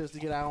 signatures to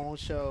get our own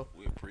show.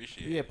 We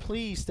appreciate Yeah, it.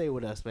 please stay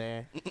with us,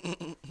 man.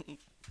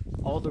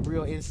 All the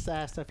real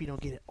inside stuff you don't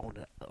get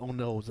on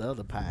those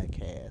other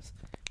podcasts.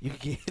 You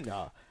can get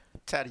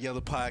Tired of the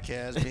other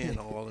podcasts being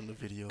all in the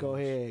video. Go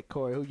ahead,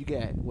 Corey. Who you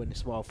got winning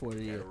small for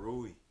the Yeah, year?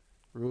 Rui.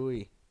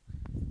 Rui.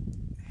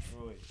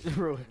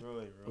 Rui.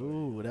 Rui.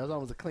 Ooh, that was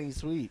almost a clean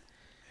sweep.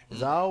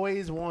 There's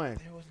always one.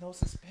 There was no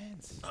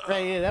suspense.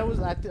 Right, yeah, that was.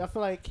 I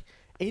feel like.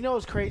 And you know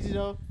what's crazy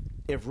though?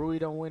 If Rui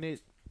don't win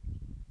it,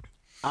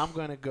 I'm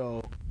gonna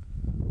go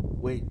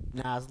with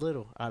Nas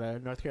Little out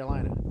of North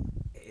Carolina.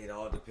 It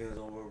all depends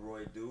on what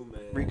Roy do,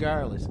 man.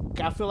 Regardless,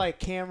 I feel like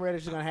Cam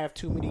Reddish is gonna have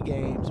too many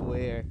games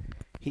where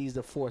he's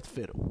the fourth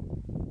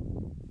fiddle.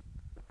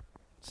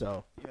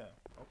 So Yeah.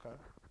 Okay.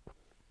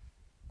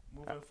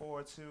 Moving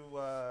forward to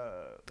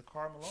the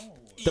Karl Malone Award.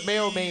 the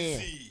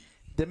mailman,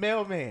 the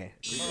mailman.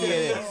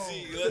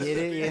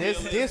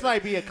 This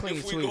might be a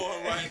clean sweep.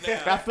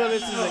 I feel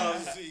this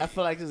is I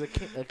feel like this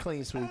is a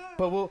clean sweep.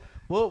 But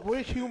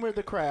we'll humor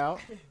the crowd.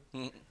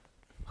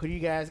 Who do you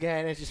guys got?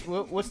 And just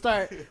we'll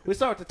start with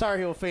the Tar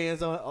Heel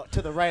fans on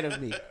to the right of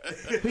me.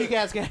 Who you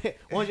guys got?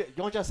 Why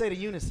don't y'all say the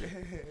unison?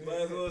 Might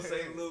as well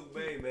say Luke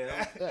Bay, man.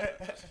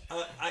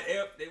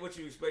 What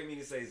you expect me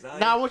to say, Zion?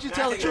 Nah, I want you to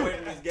tell the Not taking away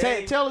truth. from this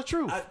game. Tell the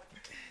truth.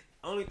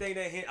 Only thing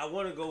that hint, I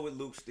want to go with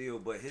Luke still,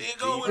 but his Then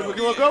go with defense-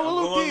 Luke. We'll go I'm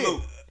with going Luke.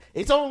 Luke.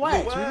 It's on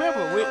wax. Luke.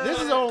 Remember,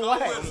 this is on Go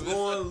wax. with I'm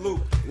going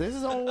Luke. This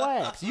is on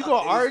wax. You go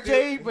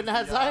RJ, but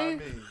not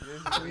Zion.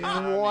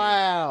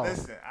 Wow.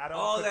 Listen, I don't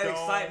All that condone-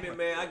 excitement,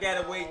 man. I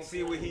gotta wait and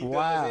see what he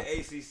Wow. does in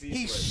ACC.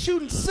 He's play.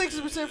 shooting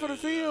 60% from the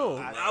field.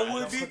 I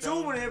would be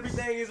too when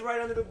everything is right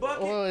under the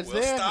bucket. Well, it's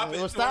We'll there. stop it.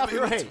 We'll stop it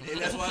right. And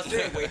that's why I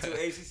said wait till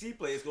ACC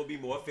play. It's gonna be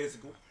more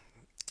physical.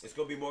 It's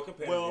gonna be more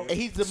competitive. Well, And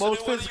he's the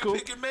most physical.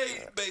 What are you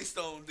picking based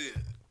on this?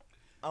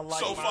 Unlike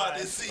So far mine.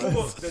 this season.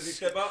 Does he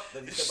step out?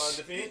 Does he step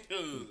out and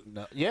defend?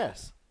 No,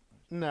 yes.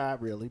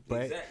 Not really,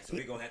 but Exactly. So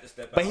he's gonna have to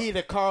step but out. he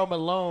the Karl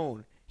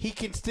Malone. He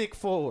can stick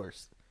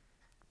fours.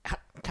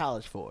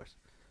 College fours.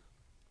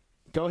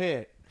 Go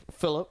ahead,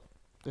 Philip.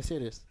 Let's hear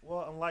this.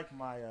 Well, unlike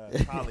my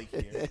colleague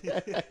here,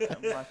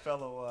 my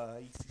fellow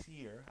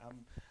here,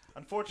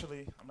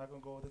 unfortunately I'm not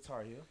gonna go with the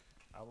Tar Heel.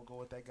 I will go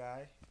with that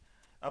guy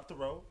up the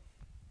road,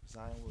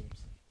 Zion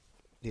Williamson.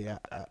 Yeah.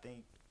 I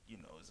think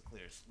it's a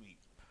clear sweep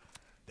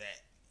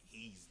that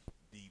he's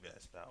the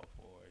best power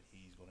forward.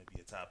 He's going to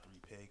be a top 3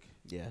 pick.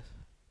 Yes.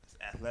 His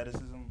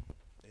athleticism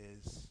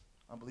is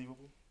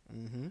unbelievable,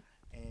 Mm-hmm.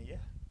 and yeah,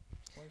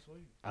 points for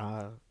you.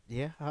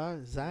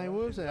 Zion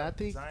Williamson. I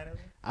think. Zion Irving?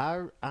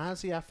 I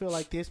honestly, I feel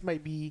like this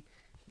might be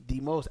the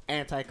most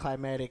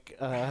anticlimactic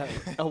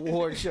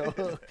award show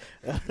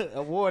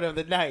award of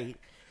the night.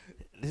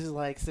 This is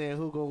like saying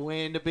who gonna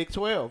win the Big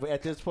 12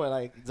 at this point.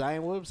 Like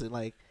Zion Williamson,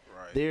 like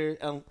Right. they're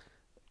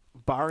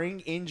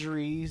barring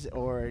injuries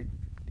or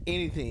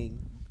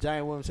anything,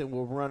 Zion Williamson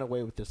will run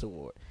away with this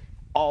award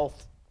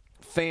off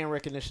fan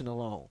recognition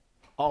alone,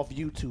 off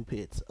YouTube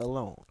hits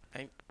alone.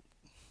 Hey,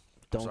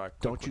 Don't sorry,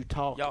 don't you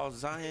talk. Y'all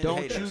Zion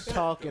Don't haters. you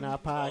talk in our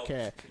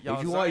podcast. Y'all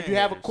If you Zion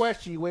have a haters.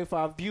 question, you wait for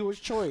our viewer's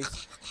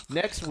choice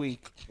next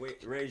week.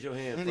 Wait, raise your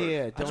hand first. Yeah,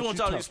 I don't just want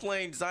you y'all to talk.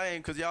 explain Zion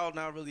because y'all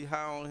not really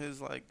high on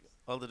his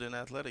other than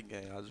athletic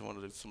game. I just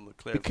wanted some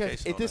Because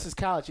clarification. if on this that. is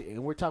college,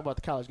 and we're talking about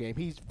the college game,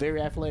 he's very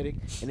athletic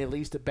and it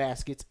leads to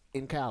baskets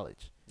in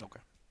college. Okay.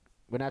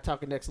 We're not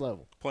talking next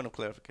level. Point of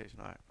clarification.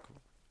 All right, cool.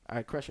 All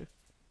right, Crusher,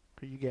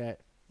 who you got?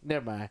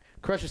 Never mind.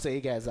 Crusher say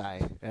he got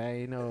Zion.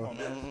 Come on,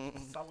 man.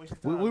 Stop wasting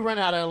We time. run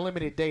out of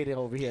unlimited data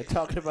over here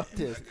talking about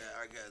this.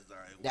 I got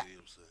Zion Yeah.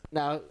 Williamson.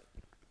 Now,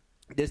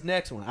 this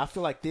next one, I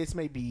feel like this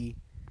may be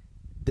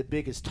the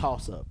biggest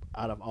toss-up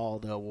out of all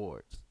the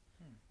awards.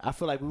 I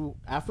feel like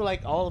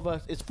all of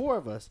us. It's 4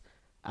 of us.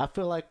 I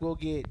feel like we'll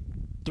get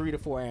 3 to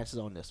 4 answers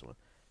on this one.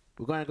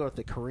 We're gonna go with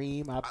the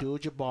Kareem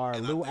Abdul-Jabbar,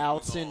 And I Lou think we're gonna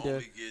Alcindor.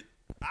 only get-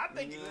 I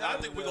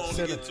think we're gonna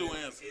only get 2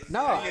 answers.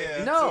 No,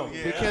 Yeah, no, so,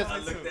 yeah. because I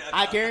looked at-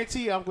 I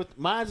guarantee you, I'm with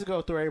mine's to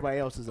go through everybody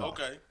else's. Off.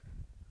 Okay.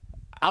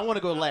 I want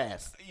to go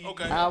last.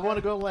 Okay. I want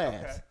to go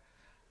last. Okay.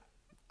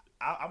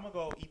 I'm gonna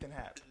go Ethan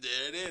Happ.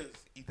 There it is.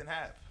 Ethan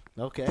Happ,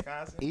 Okay.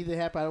 Wisconsin. Either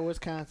happen out of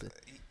Wisconsin.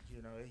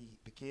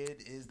 The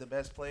kid is the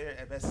best player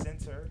at best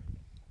center.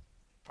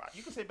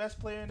 You could say best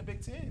player in the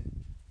Big Ten.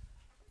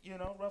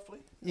 Roughly.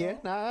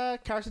 Yeah,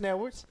 Carson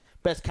Edwards,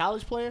 best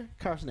college player,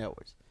 Carson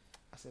Edwards.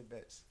 I said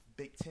best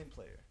Big Ten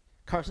player.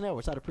 Carson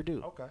Edwards out of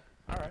Purdue. Okay.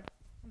 All right.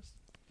 That's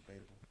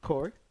debatable.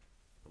 Corey.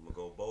 I'm gonna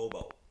go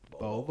Bobo.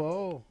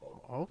 Bobo.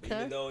 Okay.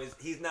 Even though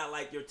he's not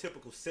like your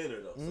typical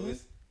center though, so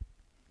it's.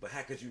 But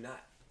how could you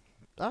not?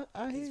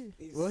 I hear you.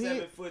 He's Well,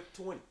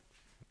 7'20".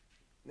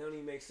 That don't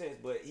even make sense,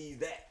 but he's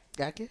that.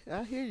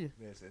 I hear you.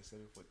 Yeah, 7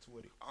 foot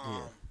 20.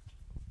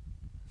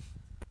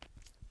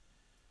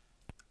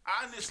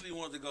 I initially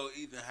wanted to go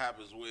Ethan Happ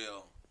as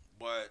well,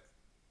 but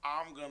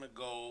I'm gonna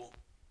go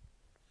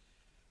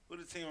with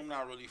a team I'm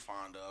not really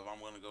fond of. I'm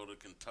gonna go to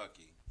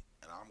Kentucky,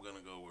 and I'm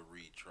gonna go with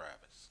Reed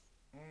Travis.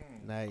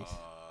 Nice.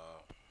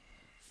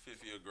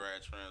 Fifth-year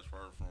grad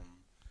transfer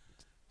from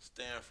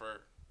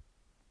Stanford.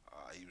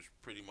 He was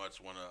pretty much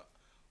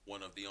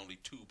one of the only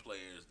two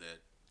players that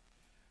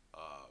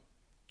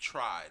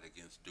tried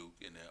against Duke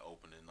in that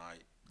opening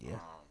night. Yeah.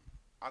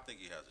 I think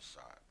he has a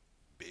shot.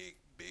 Big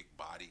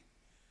body,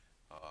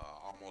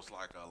 almost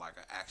like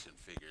an action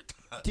figure.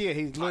 Yeah,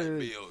 he's type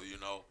literally build, you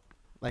know.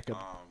 like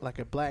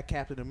a black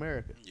Captain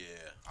America. Yeah,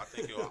 I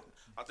think he'll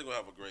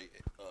have a great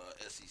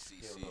SEC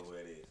He don't season. know where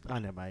it is. I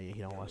know, man. He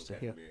don't watch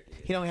that. Captain He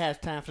America, don't have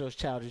time for those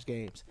childish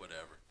games.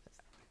 Whatever.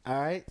 All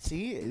right.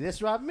 See,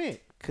 that's what I meant.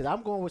 Because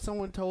I'm going with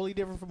someone totally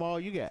different from all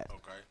you guys.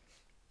 Okay.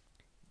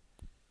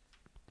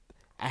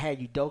 I had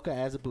Udoka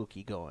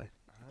Azubuike going.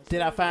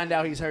 Then I find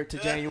out he's hurt to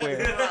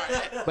January.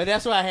 Right. But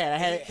that's what I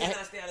had. He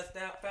cannot stay out of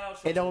foul trouble.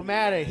 It don't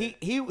matter.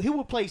 He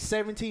will play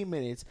 17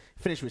 minutes,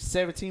 finish with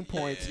 17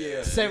 points,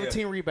 Yeah.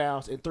 17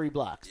 rebounds, and 3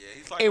 blocks. Yeah,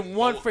 he's like And a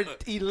one Bo- for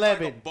he's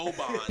 11. Like a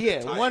Boban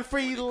Yeah, type 1 for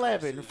when it comes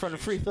 11 to from the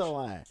shooting. free throw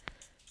line.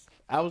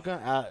 I would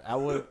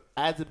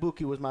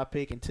Azubuike was my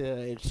pick until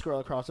it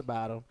scrolled across the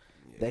bottom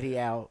that he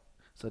out.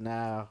 So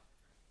now,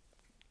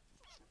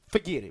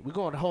 forget it. We're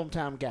going to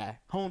hometown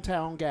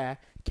guy,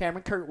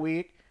 Cameron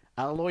Kirkwood,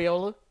 out of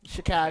Loyola,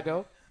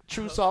 Chicago,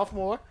 true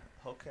sophomore.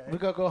 Okay. We're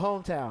gonna go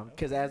hometown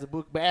because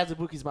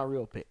Azubuike's my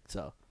real pick.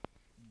 So,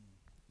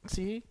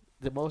 see,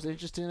 the most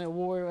interesting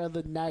award of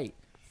the night.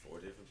 4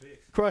 different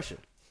picks. Crusher.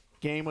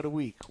 Game of the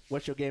week.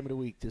 What's your game of the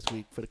week this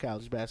week for the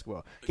college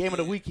basketball? Game of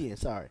the weekend,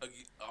 sorry.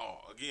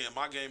 Again,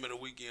 my game of the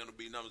weekend will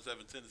be number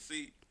 7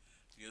 Tennessee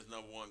against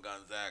number 1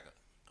 Gonzaga.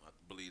 I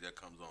believe that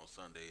comes on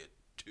Sunday at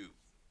 2.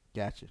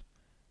 Gotcha.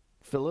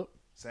 Philip,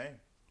 Same.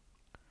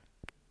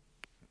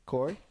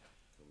 Corey,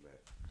 Come back.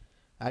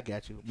 I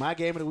got you. My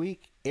game of the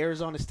week,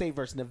 Arizona State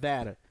versus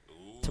Nevada.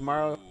 Ooh.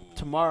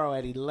 Tomorrow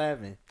at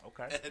 11.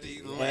 Okay. At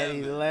 11. At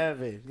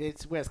 11.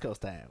 It's West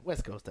Coast time.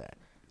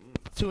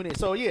 Tune in.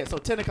 So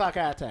 10 o'clock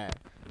our time.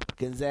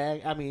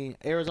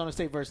 Arizona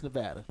State versus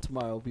Nevada.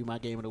 Tomorrow will be my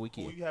game of the Who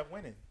weekend. you have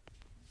winning?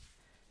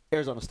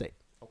 Arizona State.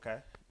 Okay.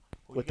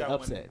 Who With you the got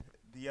upset. winning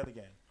the other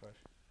game? Crush.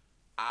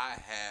 I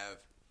have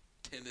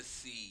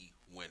Tennessee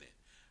winning.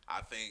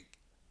 I think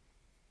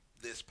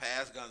this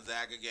past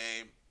Gonzaga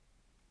game,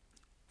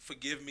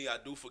 forgive me, I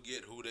do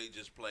forget who they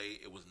just played.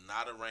 It was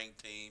not a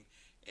ranked team,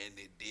 and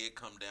it did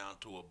come down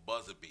to a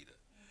buzzer beater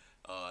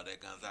that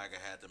Gonzaga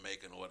had to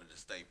make in order to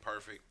stay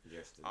perfect.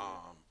 Yes, they did.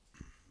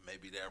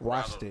 Maybe that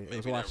Washington. rattles. It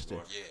was Maybe Washington.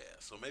 yeah.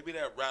 So maybe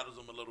that rattles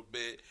them a little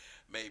bit.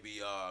 Maybe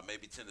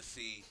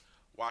Tennessee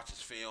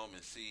watches film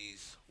and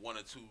sees 1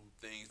 or 2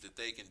 things that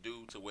they can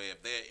do to where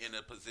if they're in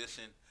a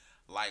position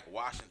like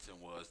Washington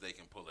was, they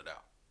can pull it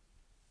out.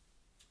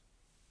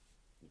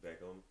 You back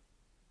on me?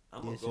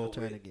 I'm Yes, going your to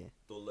go turn with again.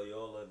 the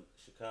Loyola,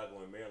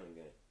 Chicago, and Maryland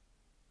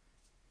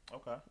game.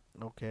 Okay.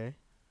 Okay.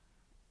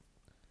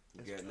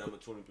 You got number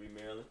 23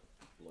 Maryland.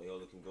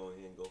 Loyola can go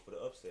ahead and go for the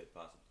upset,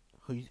 possibly.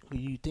 Who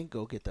you think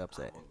go get the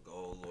upset? I'm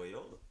going to go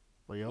Loyola.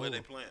 Loyola. Where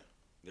they playing?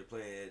 They're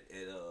playing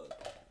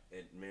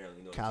at Maryland.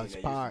 You know, College the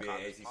team Park.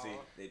 that used to be in ACC.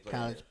 They play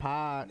College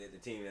Pod. the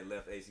team that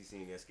left ACC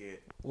and got scared.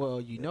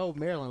 Well,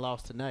 Maryland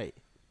lost tonight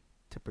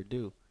to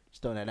Purdue.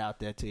 Just throwing that out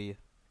there to you.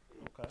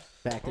 Okay.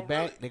 Back to Oh,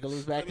 back. really? They gonna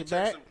lose Let back me to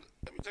take back.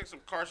 Let me take some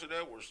Carson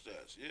Edwards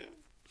stats.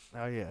 Yeah.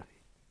 Oh yeah.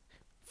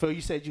 Phil, you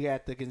said you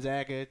got the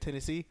Gonzaga,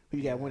 Tennessee. Who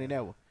you got winning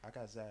that one? I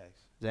got Zags.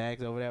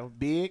 Zags over that one.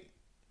 Big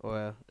or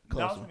No,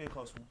 close it's one? gonna be a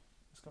close one.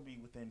 It's gonna be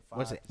within 5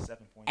 What's it? to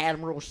 7 points.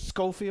 Admiral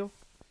Schofield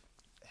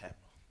Admiral.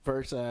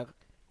 versus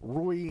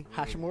Rui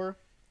Hashimura.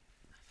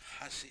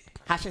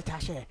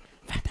 Hashitashi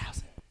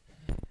 5000.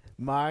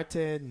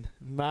 Martin.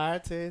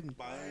 Miami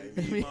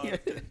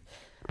Martin.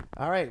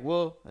 All right.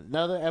 Well,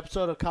 another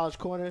episode of College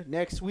Corner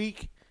next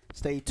week.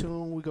 Stay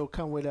tuned. We're gonna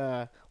come with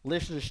a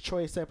listener's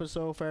choice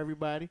episode for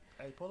everybody.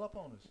 Hey, pull up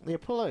on us. Yeah,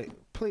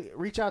 please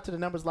reach out to the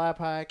Numbers Live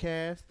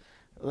podcast.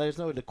 Let us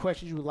know the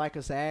questions you would like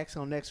us to ask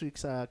on next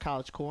week's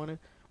College Corner.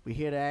 We're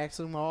here to ask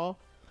them all.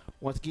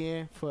 Once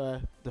again,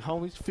 for the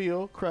homies,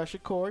 Phil, Crusher,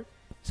 Corey,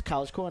 it's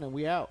College Corner.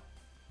 We out.